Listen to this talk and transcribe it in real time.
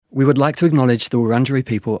We would like to acknowledge the Wurundjeri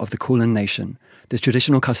people of the Kulin Nation, the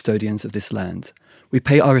traditional custodians of this land. We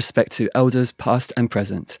pay our respect to elders past and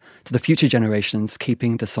present, to the future generations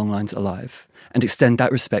keeping the songlines alive, and extend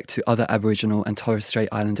that respect to other Aboriginal and Torres Strait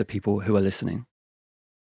Islander people who are listening.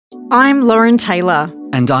 I'm Lauren Taylor.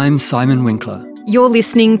 And I'm Simon Winkler. You're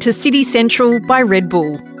listening to City Central by Red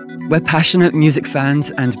Bull. We're passionate music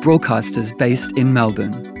fans and broadcasters based in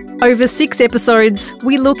Melbourne. Over 6 episodes,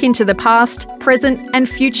 we look into the past, present and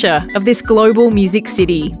future of this global music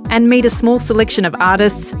city and meet a small selection of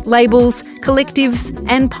artists, labels, collectives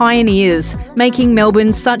and pioneers, making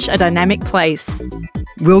Melbourne such a dynamic place.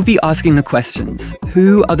 We'll be asking the questions: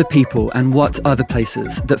 who are the people and what are the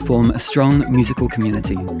places that form a strong musical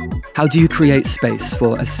community? How do you create space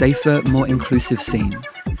for a safer, more inclusive scene?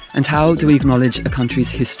 And how do we acknowledge a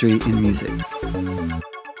country's history in music?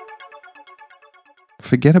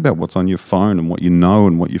 Forget about what's on your phone and what you know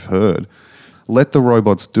and what you've heard. Let the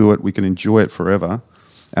robots do it. We can enjoy it forever.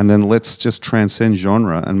 And then let's just transcend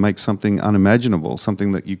genre and make something unimaginable,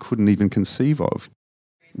 something that you couldn't even conceive of.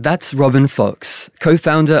 That's Robin Fox,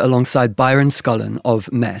 co-founder alongside Byron Scullin of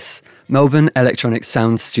M.E.S.S, Melbourne Electronic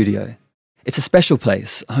Sound Studio. It's a special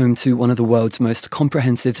place, home to one of the world's most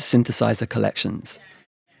comprehensive synthesizer collections.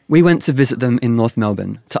 We went to visit them in North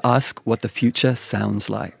Melbourne to ask what the future sounds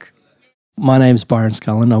like. My name's Byron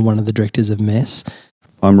Scullin. I'm one of the directors of M.E.S.S.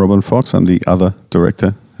 I'm Robin Fox. I'm the other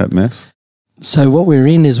director at M.E.S.S. So what we're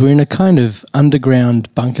in a kind of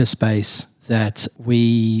underground bunker space that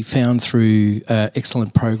we found through an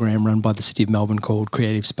excellent program run by the City of Melbourne called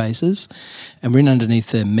Creative Spaces. And we're in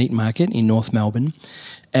underneath the meat market in North Melbourne.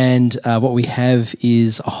 And what we have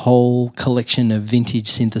is a whole collection of vintage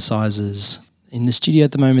synthesizers. In the studio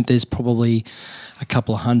at the moment, there's probably a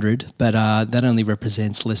couple of hundred, but that only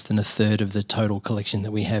represents less than a third of the total collection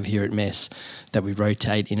that we have here at M.E.S.S that we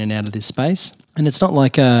rotate in and out of this space. And it's more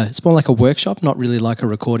like a workshop, not really like a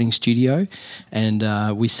recording studio.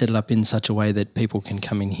 And we set it up in such a way that people can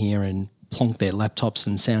come in here and plonk their laptops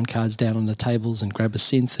and sound cards down on the tables and grab a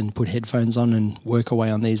synth and put headphones on and work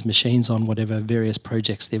away on these machines on whatever various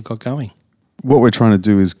projects they've got going. What we're trying to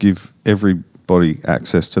do is give everybody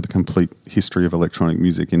access to the complete history of electronic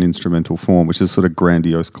music in instrumental form, which is sort of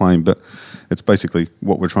grandiose claim, but it's basically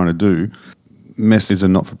what we're trying to do. M.E.S.S is a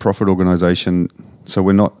not-for-profit organisation, so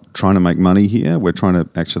we're not trying to make money here. We're trying to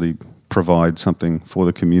actually provide something for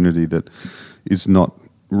the community that is not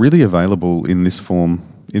really available in this form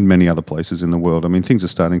in many other places in the world. I mean, things are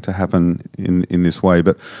starting to happen in this way,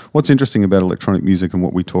 but what's interesting about electronic music and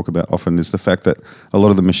what we talk about often is the fact that a lot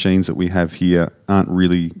of the machines that we have here aren't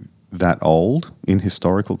really that old in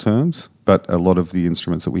historical terms, but a lot of the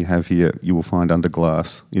instruments that we have here you will find under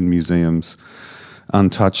glass in museums,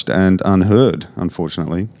 untouched and unheard,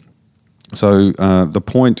 unfortunately. So the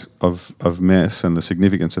point of M.E.S.S and the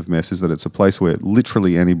significance of M.E.S S is that it's a place where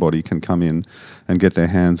literally anybody can come in and get their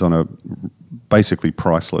hands on a basically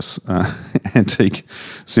priceless antique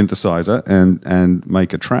synthesizer and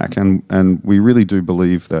make a track. And we really do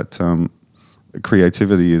believe that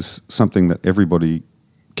creativity is something that everybody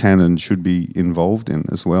can and should be involved in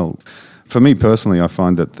as well. For me personally, I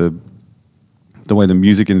find that the way the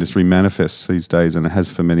music industry manifests these days, and it has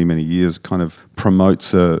for many, many years, kind of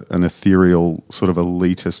promotes an ethereal sort of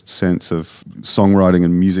elitist sense of songwriting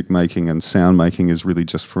and music making and sound making is really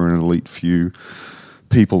just for an elite few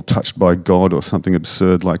people touched by God or something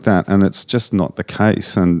absurd like that. And it's just not the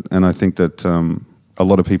case. And I think that a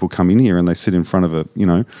lot of people come in here and they sit in front of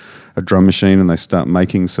a drum machine and they start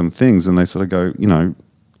making some things and they sort of go,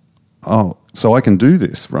 oh, so I can do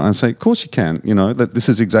this, right? And say, of course you can, that this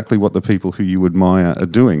is exactly what the people who you admire are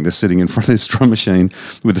doing. They're sitting in front of this drum machine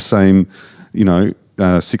with the same,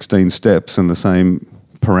 16 steps and the same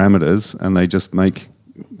parameters, and they just make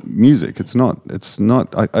music. It's not,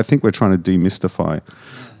 I think we're trying to demystify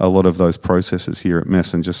a lot of those processes here at M.E.S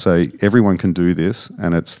S and just say, everyone can do this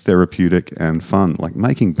and it's therapeutic and fun. Like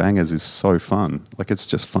making bangers is so fun. Like it's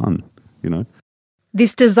just fun,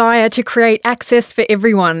 This desire to create access for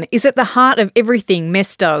everyone is at the heart of everything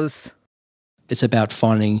M.E.S S does. It's about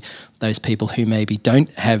finding those people who maybe don't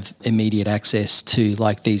have immediate access to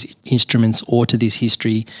like these instruments or to this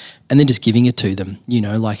history, and then just giving it to them,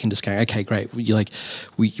 and just going, okay, great.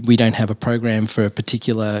 We don't have a program for a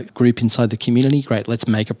particular group inside the community. Great, let's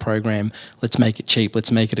make a program. Let's make it cheap.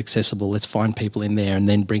 Let's make it accessible. Let's find people in there and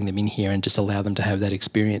then bring them in here and just allow them to have that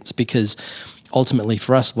experience. Because ultimately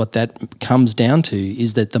for us, what that comes down to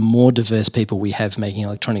is that the more diverse people we have making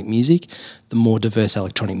electronic music, the more diverse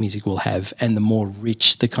electronic music we'll have and the more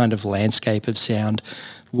rich the kind of landscape of sound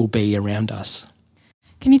will be around us.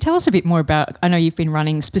 Can you tell us a bit more about, I know you've been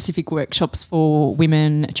running specific workshops for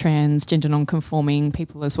women, trans, gender non-conforming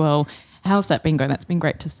people as well. How's that been going? That's been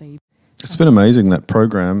great to see. It's been amazing, that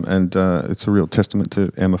program, and it's a real testament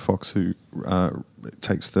to Emma Fox, who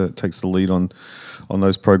takes the lead on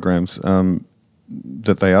those programs,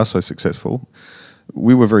 that they are so successful.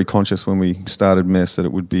 We were very conscious when we started M.E.S. that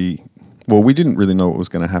it would be, well, we didn't really know what was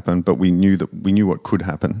going to happen, but we knew what could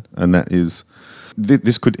happen, and that is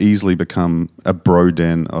this could easily become a bro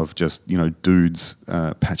den of just, dudes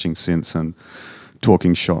patching synths and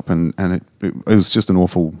talking shop, and it was just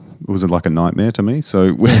it was like a nightmare to me.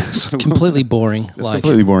 So it's completely boring. It's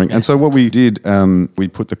completely boring. Yeah. And so what we did, we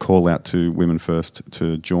put the call out to Women First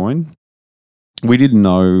to join. We didn't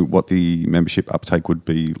know what the membership uptake would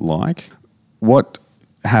be like. What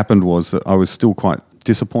happened was that I was still quite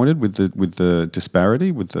disappointed with the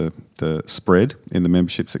disparity, with the spread in the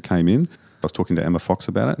memberships that came in. I was talking to Emma Fox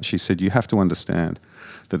about it, and she said, you have to understand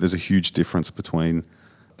that there's a huge difference between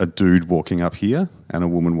a dude walking up here and a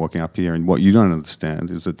woman walking up here. And what you don't understand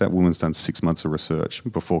is that woman's done 6 months of research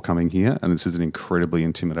before coming here, and this is an incredibly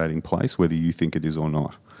intimidating place, whether you think it is or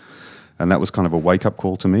not. And that was kind of a wake-up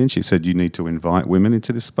call to me, and she said, you need to invite women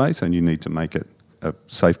into this space, and you need to make it a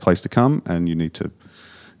safe place to come, and you need to,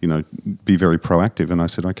 be very proactive. And I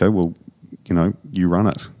said, okay, well, you run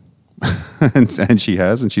it. and she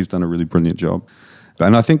has, and she's done a really brilliant job.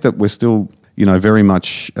 And I think that we're still, very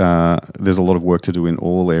much, there's a lot of work to do in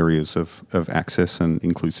all areas of access and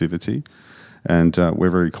inclusivity. And we're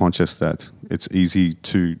very conscious that it's easy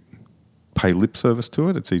to pay lip service to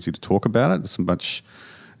it. It's easy to talk about it. It's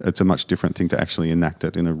a much different thing to actually enact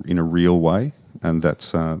it in a real way. And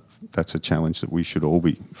that's a challenge that we should all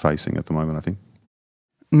be facing at the moment, I think.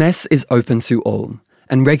 M.E.S. is open to all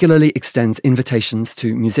and regularly extends invitations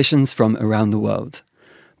to musicians from around the world.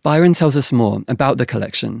 Byron tells us more about the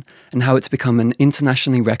collection and how it's become an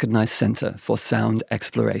internationally recognised centre for sound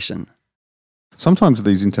exploration. Sometimes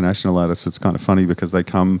these international artists, it's kind of funny because they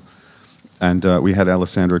come, and we had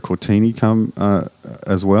Alessandro Cortini come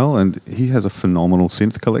as well, and he has a phenomenal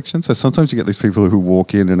synth collection. So sometimes you get these people who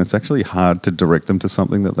walk in and it's actually hard to direct them to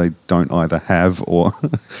something that they don't either have or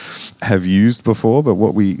have used before. But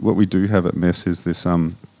what we do have at M.E.S. is this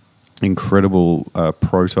incredible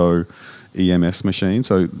proto EMS machine.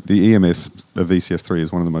 So the EMS, the VCS3,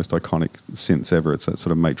 is one of the most iconic synths ever. It's that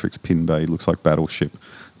sort of matrix pin bay, looks like Battleship.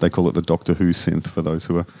 They call it the Doctor Who synth for those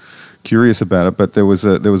who are curious about it. But there was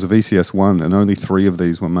a VCS1, and only 3 of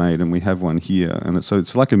these were made, and we have one here. And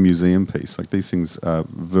it's like a museum piece. Like, these things are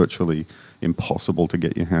virtually impossible to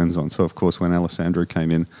get your hands on. So of course, when Alessandro came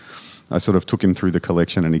in, I sort of took him through the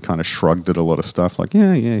collection, and he kind of shrugged at a lot of stuff, like,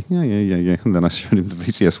 yeah. And then I showed him the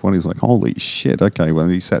VCS1. He's like, holy shit, okay. Well,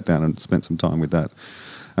 he sat down and spent some time with that.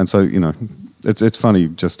 And so, it's funny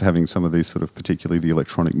just having some of these sort of, particularly the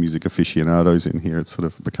electronic music aficionados in here. It sort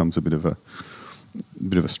of becomes a bit of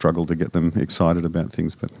a struggle to get them excited about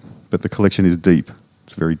things. But the collection is deep.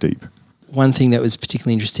 It's very deep. One thing that was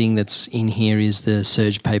particularly interesting that's in here is the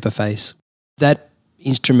Surge Paperface. That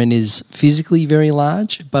instrument is physically very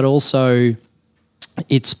large, but also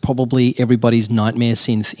it's probably everybody's nightmare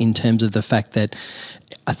synth in terms of the fact that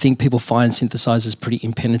I think people find synthesizers pretty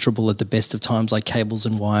impenetrable at the best of times, like cables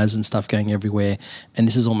and wires and stuff going everywhere. And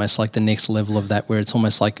this is almost like the next level of that, where it's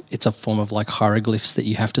almost like it's a form of like hieroglyphs that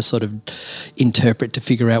you have to sort of interpret to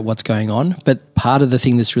figure out what's going on. But part of the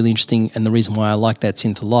thing that's really interesting, and the reason why I like that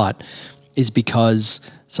synth a lot, is because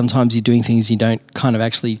sometimes you're doing things you don't kind of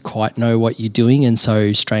actually quite know what you're doing, and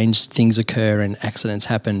so strange things occur and accidents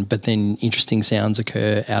happen, but then interesting sounds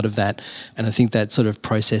occur out of that. And I think that sort of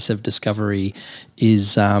process of discovery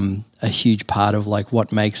is a huge part of like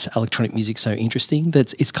what makes electronic music so interesting.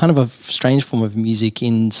 It's kind of a strange form of music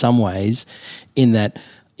in some ways, in that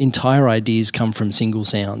entire ideas come from single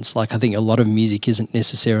sounds. Like, I think a lot of music isn't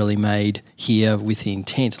necessarily made here with the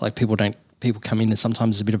intent. Like, people come in and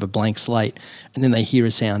sometimes it's a bit of a blank slate, and then they hear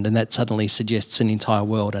a sound and that suddenly suggests an entire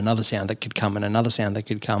world, another sound that could come and another sound that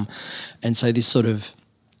could come. And so this sort of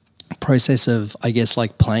process of, I guess,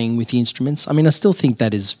 like playing with the instruments, I mean, I still think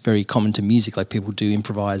that is very common to music. Like, people do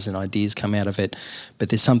improvise and ideas come out of it, but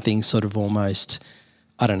there's something sort of almost,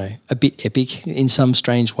 I don't know, a bit epic in some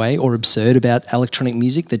strange way, or absurd about electronic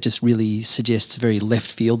music that just really suggests very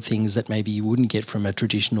left field things that maybe you wouldn't get from a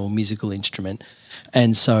traditional musical instrument.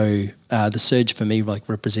 And so the Surge for me like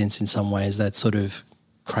represents in some ways that sort of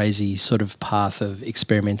crazy sort of path of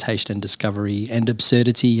experimentation and discovery and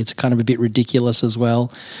absurdity. It's kind of a bit ridiculous as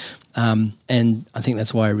well. And I think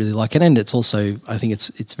that's why I really like it. And it's also, I think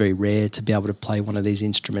it's very rare to be able to play one of these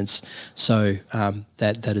instruments. So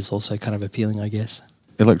that is also kind of appealing, I guess.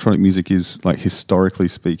 Electronic music is, like, historically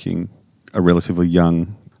speaking, a relatively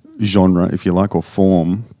young genre, if you like, or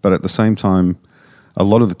form, but at the same time, a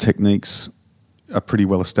lot of the techniques are pretty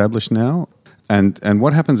well established now. And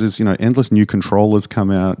what happens is, endless new controllers come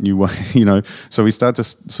out, new way, so we start to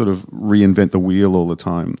sort of reinvent the wheel all the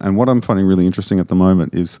time. And what I'm finding really interesting at the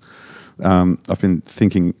moment is I've been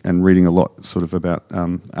thinking and reading a lot sort of about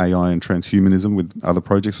AI and transhumanism with other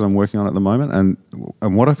projects that I'm working on at the moment. And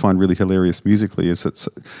what I find really hilarious musically is that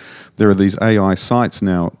there are these AI sites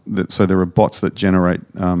now so there are bots that generate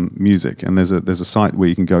music, and there's a site where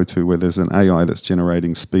you can go to where there's an AI that's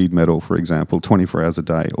generating speed metal, for example, 24 hours a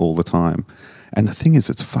day, all the time. And the thing is,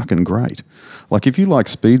 it's fucking great. Like, if you like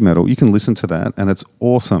speed metal, you can listen to that, and it's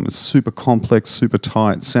awesome. It's super complex, super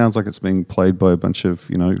tight. It sounds like it's being played by a bunch of,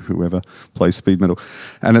 whoever plays speed metal.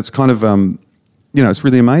 And it's kind of, it's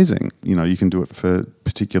really amazing. You can do it for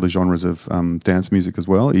particular genres of dance music as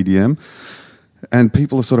well, EDM. And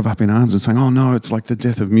people are sort of up in arms and saying, oh, no, it's like the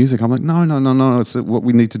death of music. I'm like, no. It's what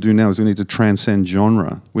we need to do now is we need to transcend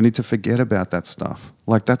genre. We need to forget about that stuff.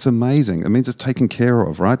 Like, that's amazing. It means it's taken care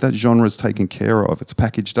of, right? That genre is taken care of. It's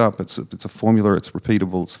packaged up. It's a formula. It's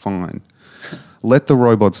repeatable. It's fine. Let the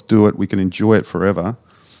robots do it. We can enjoy it forever.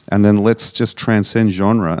 And then let's just transcend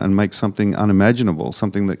genre and make something unimaginable,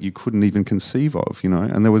 something that you couldn't even conceive of,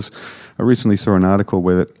 And I recently saw an article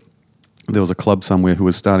where there was a club somewhere who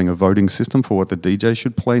was starting a voting system for what the DJ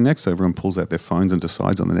should play next. So everyone pulls out their phones and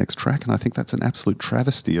decides on the next track. And I think that's an absolute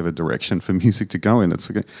travesty of a direction for music to go in.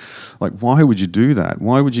 It's like, why would you do that?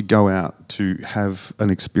 Why would you go out to have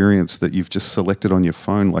an experience that you've just selected on your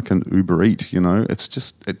phone like an Uber Eat, It's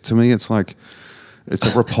just, to me, it's like, it's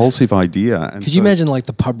a repulsive idea. And could you imagine like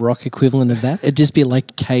the pub rock equivalent of that? It'd just be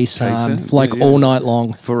like K-San, all night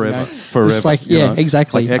long. Forever. It's like,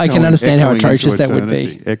 exactly. Like I can understand how atrocious that would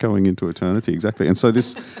be. Echoing into eternity, exactly. And so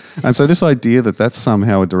this idea that that's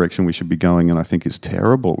somehow a direction we should be going in, I think is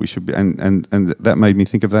terrible. We should be, and that made me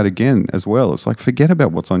think of that again as well. It's like, forget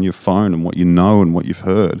about what's on your phone and what you know and what you've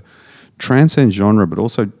heard. Transcend genre, but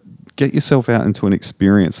also get yourself out into an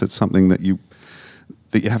experience that's something that you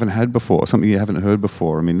haven't had before, something you haven't heard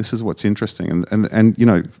before. I mean, this is what's interesting. And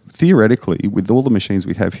theoretically, with all the machines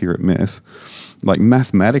we have here at M.E.S., like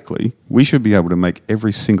mathematically, we should be able to make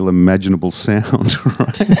every single imaginable sound,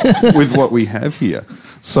 right, with what we have here.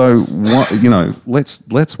 So,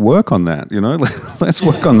 let's work on that, Let's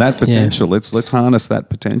work on that potential. Yeah. Let's harness that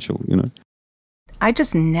potential, I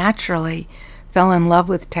just naturally fell in love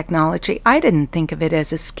with technology. I didn't think of it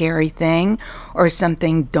as a scary thing or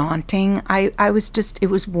something daunting. It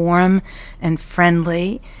was warm and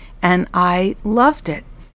friendly, and I loved it.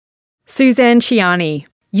 Suzanne Ciani,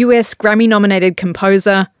 US Grammy-nominated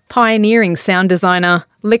composer, pioneering sound designer,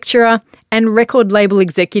 lecturer, and record label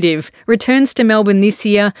executive, returns to Melbourne this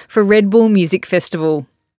year for Red Bull Music Festival.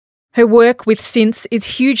 Her work with synths is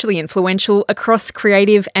hugely influential across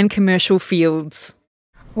creative and commercial fields.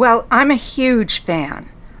 Well, I'm a huge fan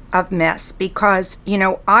of M.E.S. because,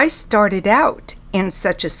 I started out in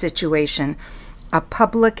such a situation, a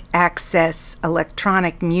public access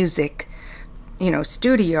electronic music,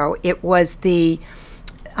 studio. It was the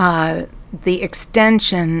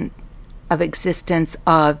extension of existence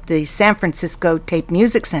of the San Francisco Tape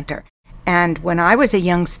Music Center. And when I was a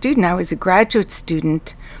young student, I was a graduate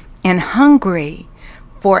student and hungry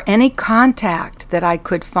for any contact that I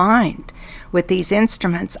could find with these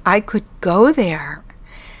instruments. I could go there,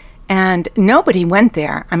 and nobody went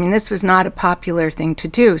there. I mean, this was not a popular thing to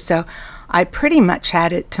do, so I pretty much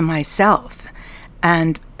had it to myself.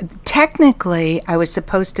 And technically, I was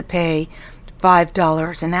supposed to pay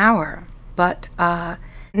 $5 an hour, but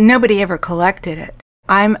nobody ever collected it.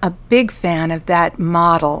 I'm a big fan of that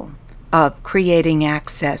model of creating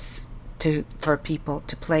access for people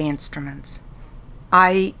to play instruments.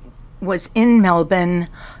 I was in Melbourne,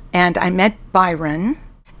 and I met Byron,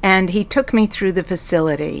 and he took me through the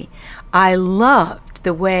facility. I loved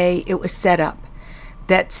the way it was set up,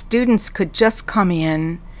 that students could just come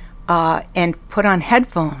in and put on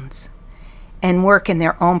headphones and work in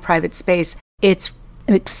their own private space. It's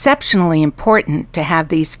exceptionally important to have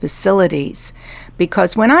these facilities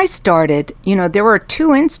because when I started, there were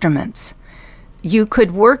 2 instruments. You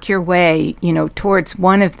could work your way, towards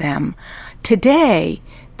one of them. Today,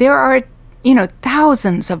 there are,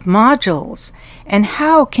 thousands of modules. And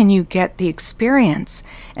how can you get the experience?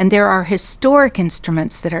 And there are historic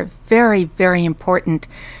instruments that are very, very important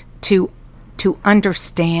to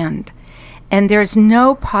understand. And there's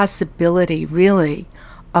no possibility, really,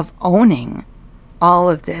 of owning all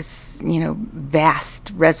of this,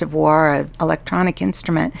 vast reservoir of electronic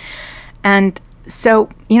instrument. And so,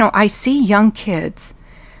 I see young kids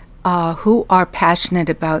who are passionate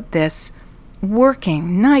about this,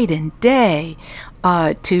 working night and day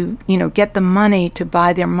to, get the money to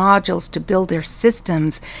buy their modules, to build their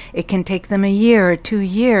systems. It can take them a year or 2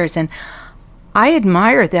 years. And I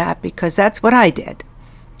admire that because that's what I did.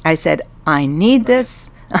 I said, I need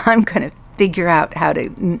this. I'm going to figure out how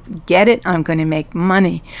to get it. I'm going to make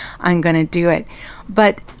money. I'm going to do it.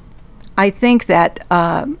 But I think that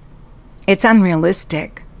it's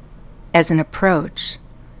unrealistic as an approach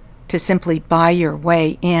to simply buy your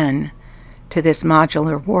way in to this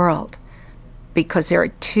modular world, because there are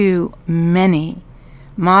too many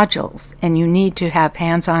modules and you need to have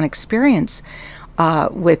hands-on experience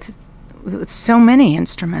with so many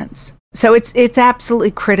instruments. So it's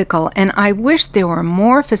absolutely critical, and I wish there were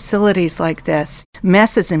more facilities like this.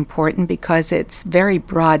 M.E.S. is important because it's very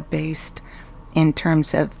broad-based in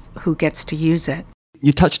terms of who gets to use it.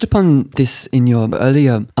 You touched upon this in your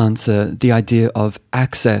earlier answer, the idea of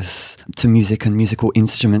access to music and musical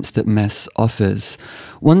instruments that M.E.S. offers.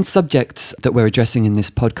 One subject that we're addressing in this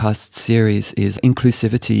podcast series is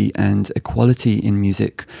inclusivity and equality in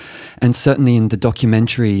music. And certainly in the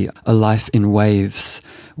documentary, A Life in Waves,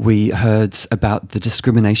 we heard about the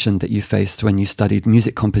discrimination that you faced when you studied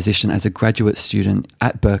music composition as a graduate student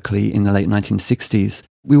at Berklee in the late 1960s.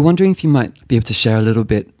 We were wondering if you might be able to share a little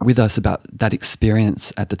bit with us about that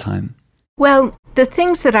experience at the time. Well, the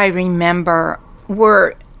things that I remember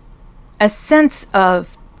were a sense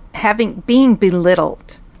of being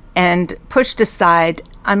belittled and pushed aside.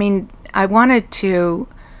 I mean, I wanted to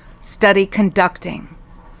study conducting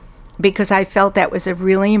because I felt that was a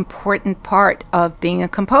really important part of being a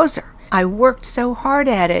composer. I worked so hard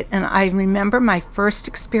at it, and I remember my first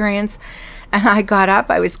experience. And I got up,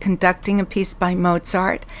 I was conducting a piece by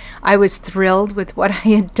Mozart. I was thrilled with what I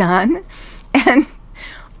had done. And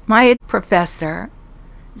my professor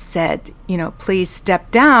said, please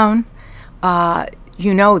step down.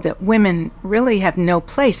 You know that women really have no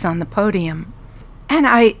place on the podium. And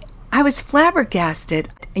I was flabbergasted.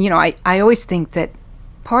 I always think that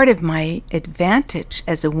part of my advantage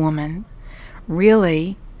as a woman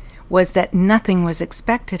really was that nothing was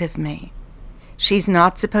expected of me. She's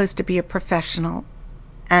not supposed to be a professional,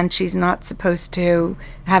 and she's not supposed to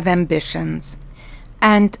have ambitions.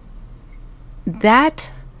 And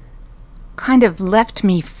that kind of left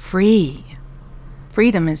me free.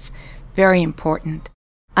 Freedom is very important.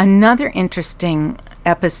 Another interesting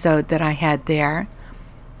episode that I had there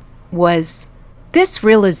was this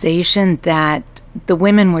realization that the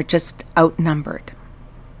women were just outnumbered.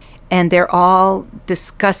 And they're all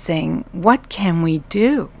discussing, what can we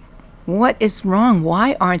do? What is wrong?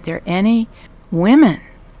 Why aren't there any women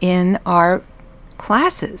in our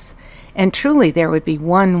classes? And truly, there would be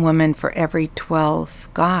one woman for every 12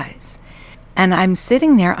 guys. And I'm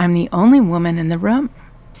sitting there, I'm the only woman in the room.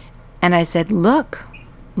 And I said, look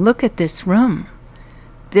at this room.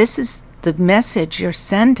 This is the message you're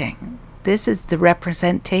sending. This is the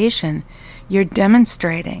representation you're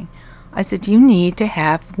demonstrating. I said, you need to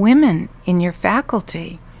have women in your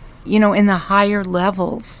faculty, in the higher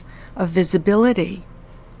levels of visibility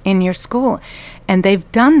in your school. And they've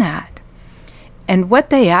done that. And what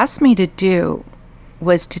they asked me to do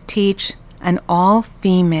was to teach an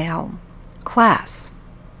all-female class.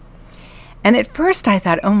 And at first I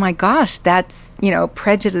thought, oh my gosh, that's,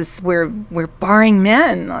 prejudice. We're barring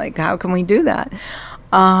men. Like, how can we do that?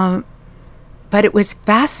 But it was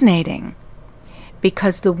fascinating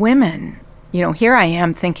because the women, here I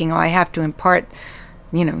am thinking, I have to impart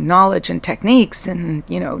knowledge and techniques and,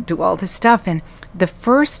 do all this stuff. And the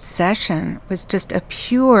first session was just a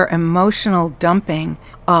pure emotional dumping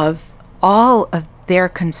of all of their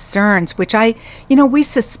concerns, which we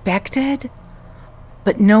suspected,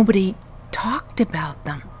 but nobody talked about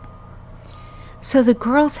them. So the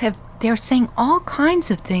girls they're saying all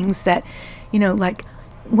kinds of things that, like,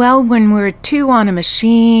 well, when we're two on a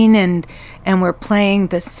machine and we're playing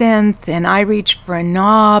the synth and I reach for a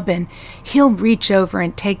knob and he'll reach over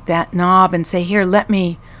and take that knob and say, here, let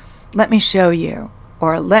me show you,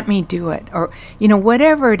 or let me do it, or,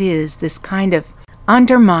 whatever it is, this kind of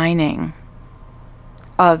undermining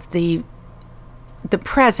of the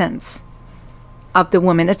presence of the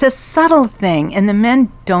woman. It's a subtle thing, and the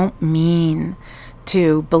men don't mean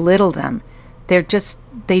to belittle them. They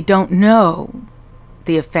don't know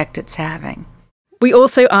the effect it's having. We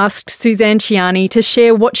also asked Suzanne Ciani to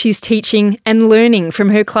share what she's teaching and learning from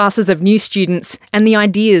her classes of new students and the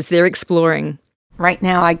ideas they're exploring. Right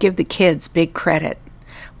now, I give the kids big credit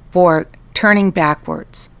for turning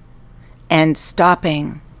backwards and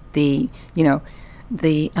stopping the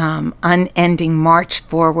unending march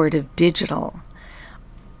forward of digital,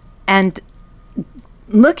 and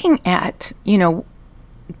looking at,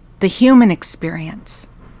 the human experience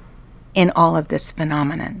in all of this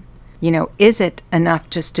phenomenon. Is it enough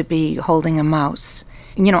just to be holding a mouse?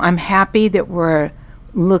 I'm happy that we're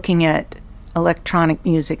looking at electronic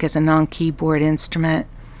music as a non-keyboard instrument,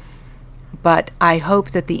 but I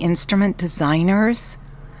hope that the instrument designers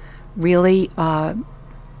really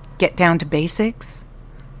get down to basics,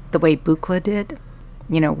 the way Buchla did.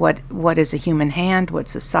 What is a human hand?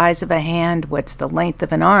 What's the size of a hand? What's the length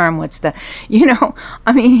of an arm?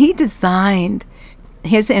 He designed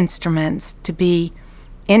his instruments to be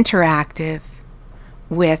interactive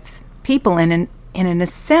with people, and in a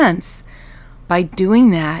sense, by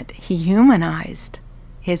doing that, he humanized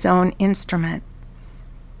his own instrument.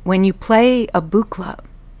 When you play a Buchla,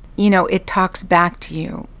 it talks back to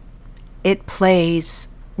you. It plays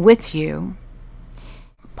with you.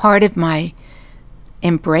 Part of my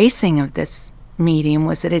embracing of this medium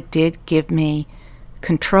was that it did give me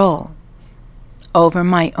control over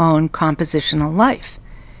my own compositional life.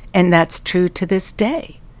 And that's true to this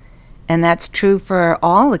day. And that's true for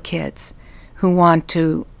all the kids who want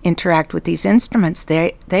to interact with these instruments.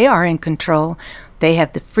 They are in control. They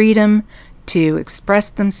have the freedom to express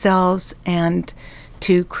themselves and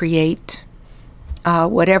to create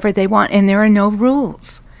whatever they want. And there are no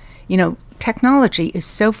rules. Technology is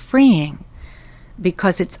so freeing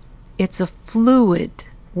because it's a fluid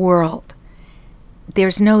world.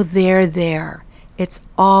 There's no there. It's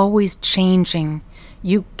always changing.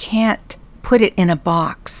 You can't put it in a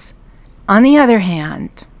box. On the other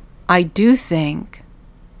hand, I do think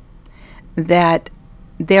that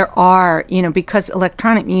there are, because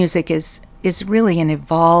electronic music is really an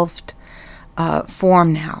evolved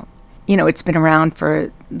form now. It's been around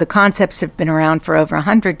the concepts have been around for over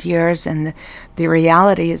 100 years, and the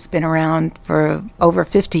reality has been around for over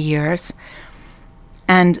 50 years.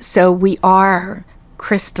 And so we are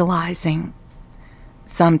crystallizing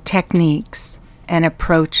some techniques and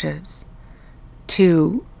approaches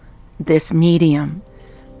to this medium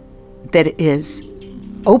that is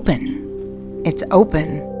open. It's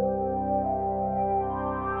open.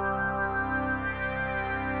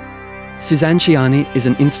 Suzanne Ciani is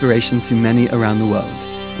an inspiration to many around the world,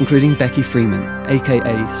 including Becky Freeman,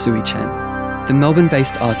 aka Sui Zhen. The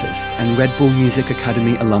Melbourne-based artist and Red Bull Music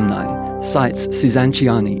Academy alumni cites Suzanne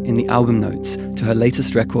Ciani in the album notes to her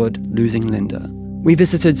latest record, Losing Linda. We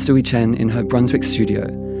visited Sui Zhen in her Brunswick studio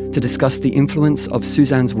to discuss the influence of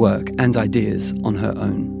Suzanne's work and ideas on her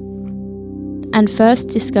own. And first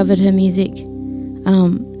discovered her music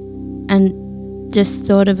and just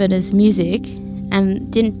thought of it as music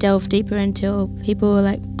and didn't delve deeper until people were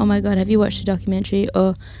like, oh my God, have you watched the documentary?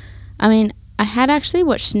 Or, I had actually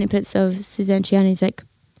watched snippets of Suzanne Ciani's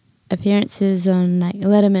appearances on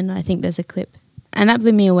Letterman. I think there's a clip. And that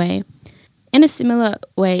blew me away. In a similar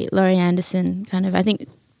way, Laurie Anderson, I think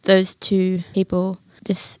those two people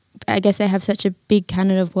I guess they have such a big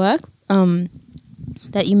canon of work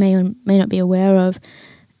that you may or may not be aware of.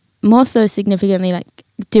 More so significantly,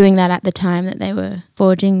 doing that at the time that they were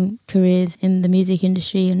forging careers in the music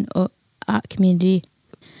industry and art community.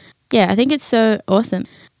 Yeah, I think it's so awesome.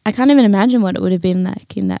 I can't even imagine what it would have been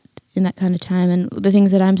like in that kind of time. And the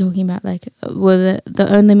things that I'm talking about were the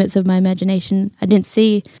own limits of my imagination. I didn't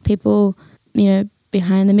see people,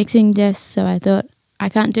 behind the mixing desk, so I thought, I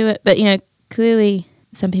can't do it. But, clearly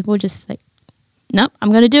some people just nope, I'm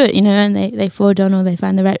going to do it, and they forge on, or they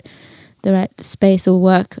find the right space or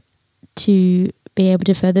work to be able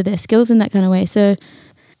to further their skills in that kind of way. So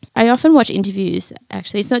I often watch interviews,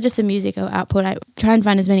 actually. It's not just the music or output. I try and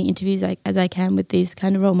find as many interviews as I can with these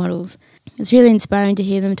kind of role models. It's really inspiring to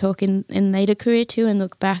hear them talk in later career too and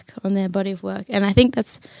look back on their body of work. And I think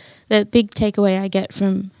that's the big takeaway I get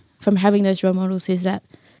from having those role models is that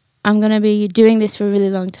I'm going to be doing this for a really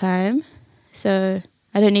long time. So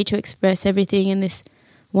I don't need to express everything in this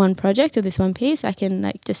one project or this one piece. I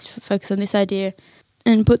can just focus on this idea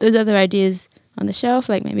and put those other ideas on the shelf.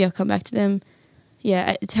 Maybe I'll come back to them.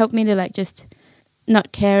 Yeah, it's helped me to just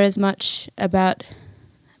not care as much about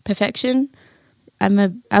perfection. I'm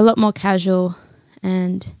a lot more casual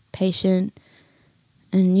and patient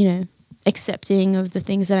and, accepting of the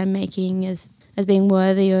things that I'm making as being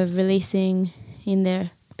worthy of releasing in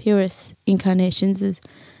their purest incarnations, as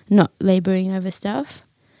not labouring over stuff.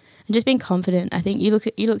 And just being confident. I think you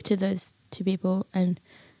look to those two people and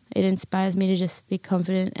it inspires me to just be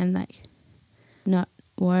confident and not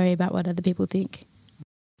worry about what other people think.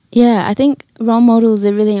 Yeah, I think role models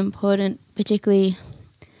are really important, particularly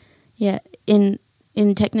in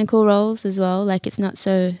technical roles as well. It's not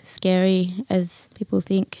so scary as people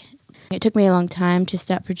think. It took me a long time to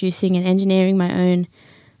start producing and engineering my own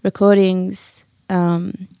recordings.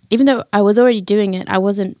 even though I was already doing it, I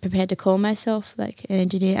wasn't prepared to call myself like an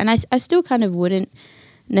engineer. And I still kind of wouldn't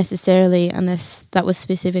necessarily unless that was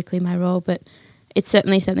specifically my role, but it's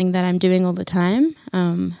certainly something that I'm doing all the time,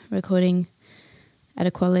 recording at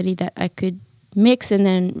a quality that I could mix and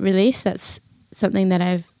then release. That's something that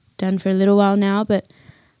I've done for a little while now, but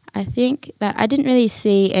I think that I didn't really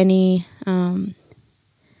see any,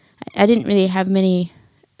 I didn't really have many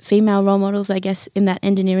female role models, I guess, in that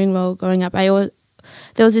engineering role growing up.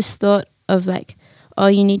 There was this thought of like, oh,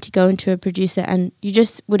 you need to go into a producer, and you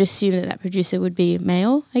just would assume that producer would be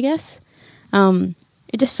male, I guess.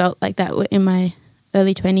 It just felt like that in my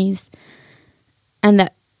early 20s, and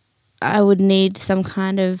that I would need some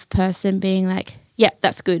kind of person being like, yeah,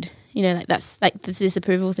 that's good. You know, like that's like this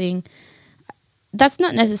disapproval thing. That's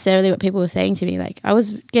not necessarily what people were saying to me. Like, I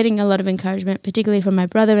was getting a lot of encouragement, particularly from my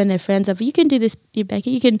brother and their friends, of you can do this, Rebecca,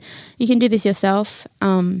 you can do this yourself.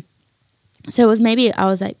 So it was maybe I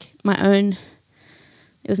was like my own.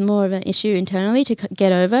 It was more of an issue internally to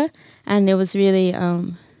get over, and it was really,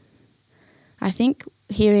 I think,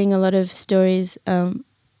 hearing a lot of stories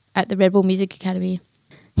at the Red Bull Music Academy,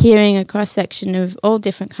 hearing a cross-section of all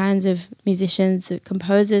different kinds of musicians,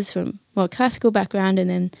 composers from more classical background, and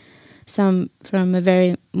then some from a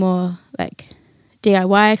very more like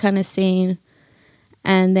DIY kind of scene,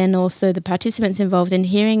 and then also the participants involved, and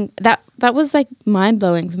hearing that was like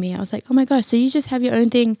mind-blowing for me. I was like, oh my gosh, so you just have your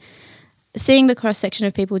own thing. Seeing the cross-section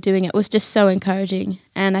of people doing it was just so encouraging,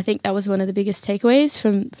 and I think that was one of the biggest takeaways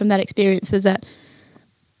from that experience, was that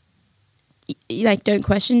like, don't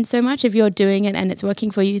question so much. If you're doing it and it's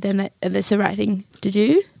working for you, then that's the right thing to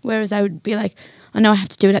do. Whereas I would be like, oh no, I have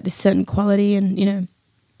to do it at this certain quality, and you know.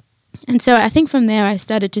 And so I think from there I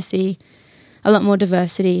started to see a lot more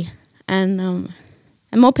diversity and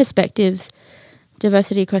more perspectives,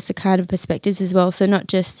 diversity across the kind of perspectives as well. So not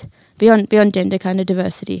just beyond gender kind of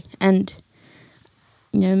diversity. And,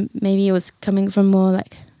 you know, maybe it was coming from more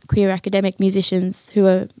like queer academic musicians who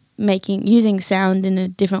are using sound in a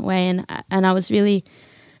different way. And I was really,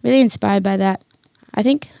 really inspired by that. I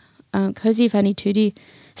think Cozy Fanny Tootie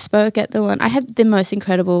spoke at the one. I had the most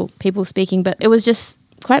incredible people speaking, but it was just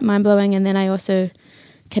quite mind-blowing, and then I also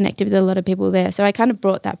connected with a lot of people there. So I kind of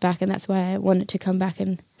brought that back, and that's why I wanted to come back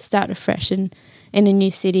and start afresh in a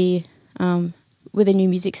new city with a new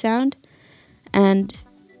music sound. And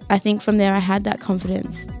I think from there I had that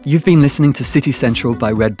confidence. You've been listening to City Central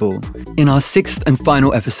by Red Bull. In our 6th and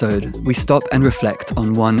final episode, we stop and reflect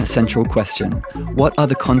on one central question. What are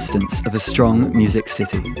the constants of a strong music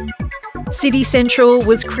city? City Central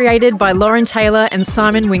was created by Lauren Taylor and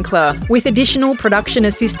Simon Winkler, with additional production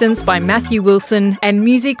assistance by Matthew Wilson and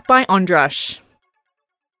music by Ondrash.